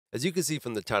As you can see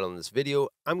from the title in this video,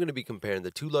 I'm going to be comparing the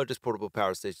two largest portable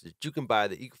power stations that you can buy,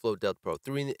 the EcoFlow DELTA Pro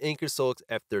 3 and the Anker SOLIX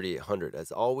F3800.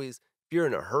 As always, if you're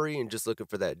in a hurry and just looking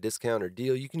for that discount or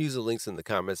deal, you can use the links in the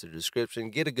comments or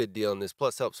description, get a good deal on this,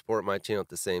 plus help support my channel at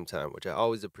the same time, which I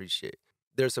always appreciate.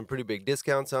 There's some pretty big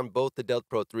discounts on both the DELTA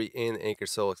Pro 3 and the Anker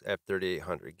SOLIX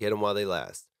F3800. Get them while they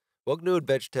last. Welcome to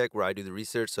Adventure Tech, where I do the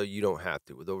research so you don't have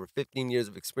to. With over 15 years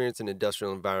of experience in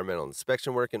industrial and environmental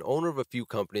inspection work and owner of a few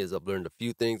companies, I've learned a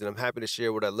few things, and I'm happy to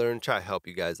share what I learned, try to help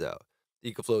you guys out.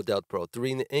 The EcoFlow DELTA Pro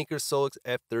 3 and the Anker SOLIX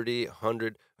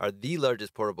F3800 are the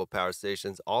largest portable power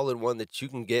stations all in one that you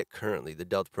can get currently. The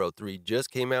DELTA Pro 3 just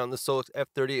came out and the SOLIX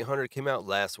F3800 came out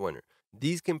last winter.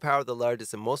 These can power the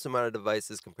largest and most amount of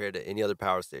devices compared to any other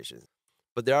power stations,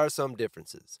 but there are some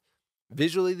differences.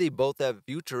 Visually, they both have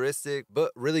futuristic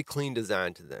but really clean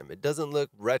design to them. It doesn't look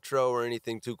retro or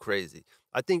anything too crazy.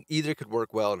 I think either could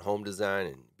work well in home design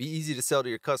and be easy to sell to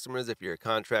your customers if you're a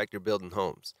contractor building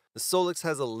homes. The SOLIX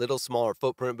has a little smaller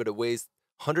footprint, but it weighs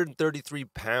 133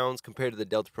 pounds compared to the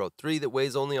DELTA Pro 3 that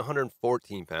weighs only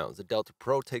 114 pounds. The DELTA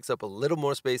Pro takes up a little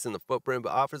more space in the footprint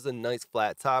but offers a nice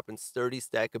flat top and sturdy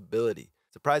stackability.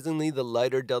 Surprisingly, the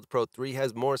lighter DELTA Pro 3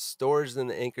 has more storage than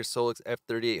the Anker SOLIX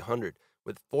F3800,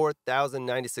 with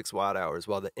 4,096 watt hours,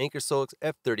 while the Anker SOLIX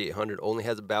F3800 only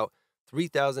has about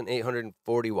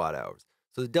 3,840 watt hours.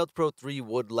 So the DELTA Pro 3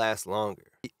 would last longer.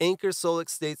 The Anker SOLIX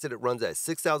states that it runs at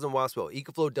 6,000 watts, while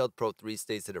EcoFlow DELTA Pro 3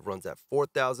 states that it runs at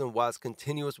 4,000 watts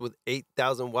continuous with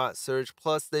 8,000 watt surge.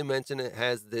 Plus, they mention it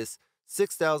has this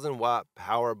 6,000 watt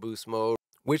power boost mode,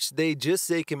 which they just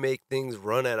say can make things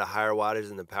run at a higher wattage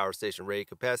than the power station rated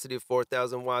capacity of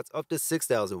 4,000 watts up to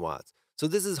 6,000 watts. So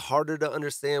this is harder to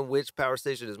understand which power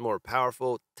station is more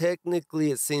powerful. Technically,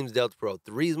 it seems DELTA Pro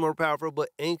 3 is more powerful, but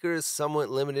Anker is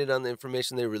somewhat limited on the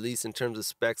information they release in terms of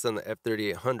specs on the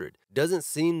F3800. Doesn't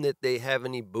seem that they have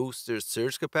any boost or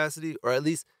surge capacity, or at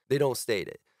least they don't state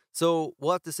it. So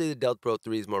we'll have to say the DELTA Pro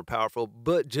 3 is more powerful,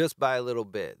 but just by a little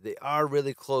bit. They are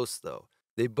really close though.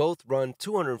 They both run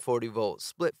 240 volt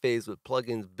split phase with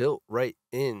plugins built right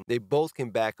in. They both can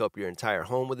back up your entire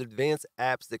home with advanced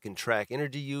apps that can track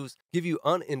energy use, give you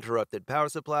uninterrupted power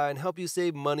supply, and help you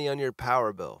save money on your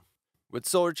power bill. With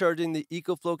solar charging, the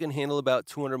EcoFlow can handle about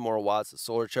 200 more watts of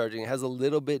solar charging. It has a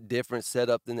little bit different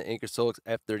setup than the Anker SOLIX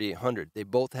F3800. They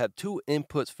both have two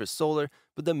inputs for solar,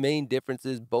 but the main difference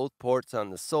is both ports on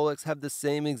the SOLIX have the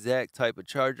same exact type of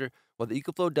charger, while the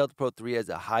EcoFlow DELTA Pro 3 has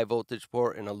a high voltage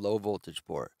port and a low voltage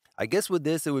port. I guess with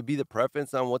this, it would be the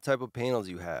preference on what type of panels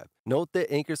you have. Note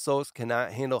that Anker SOLIX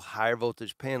cannot handle higher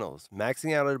voltage panels,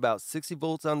 maxing out at about 60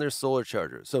 volts on their solar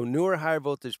charger. So newer higher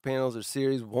voltage panels or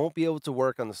series won't be able to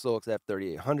work on the SOLIX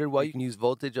F3800, while you can use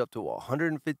voltage up to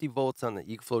 150 volts on the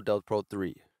EcoFlow DELTA Pro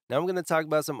 3. Now I'm going to talk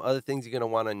about some other things you're going to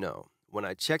want to know. When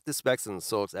I checked the specs on the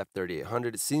SOLIX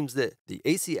F3800, it seems that the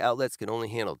AC outlets can only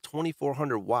handle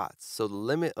 2,400 watts, so the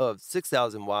limit of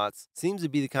 6,000 watts seems to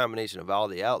be the combination of all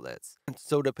the outlets. And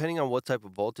so depending on what type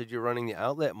of voltage you're running, the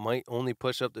outlet might only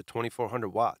push up to 2,400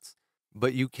 watts.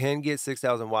 But you can get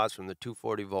 6,000 watts from the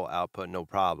 240 volt output, no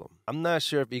problem. I'm not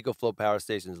sure if EcoFlow power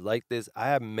stations like this. I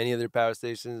have many of their power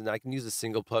stations, and I can use a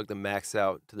single plug to max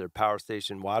out to their power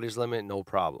station wattage limit, no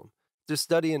problem. Just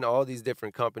studying all these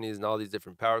different companies and all these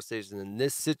different power stations, in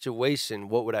this situation,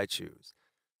 what would I choose?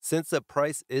 Since the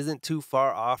price isn't too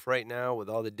far off right now with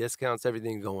all the discounts,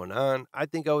 everything going on, I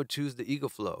think I would choose the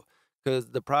EcoFlow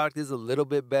because the product is a little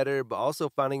bit better, but also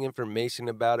finding information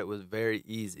about it was very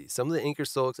easy. Some of the Anker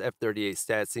SOLIX F38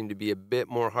 stats seem to be a bit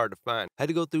more hard to find. I had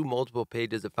to go through multiple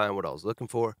pages to find what I was looking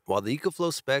for, while the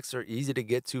EcoFlow specs are easy to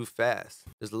get to fast.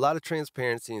 There's a lot of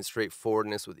transparency and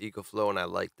straightforwardness with EcoFlow, and I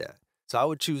like that. So I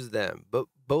would choose them, but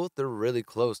both are really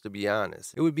close, to be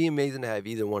honest. It would be amazing to have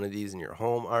either one of these in your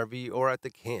home, RV, or at the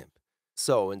camp.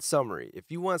 So in summary, if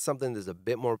you want something that's a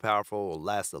bit more powerful, will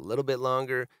last a little bit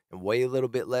longer, and weigh a little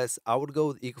bit less, I would go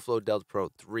with EcoFlow DELTA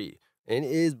Pro 3. And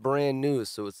it is brand new,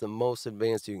 so it's the most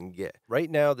advanced you can get. Right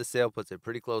now, the sale puts it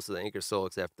pretty close to the Anker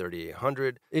SOLIX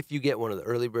F3800. If you get one of the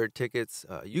early bird tickets,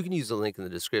 you can use the link in the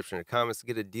description or comments to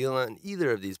get a deal on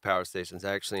either of these power stations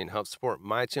actually and help support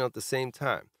my channel at the same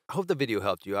time. I hope the video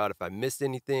helped you out. If I missed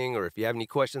anything or if you have any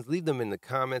questions, leave them in the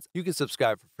comments. You can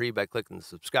subscribe for free by clicking the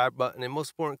subscribe button, and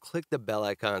most important, click the bell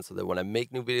icon so that when I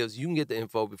make new videos, you can get the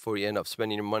info before you end up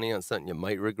spending your money on something you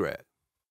might regret.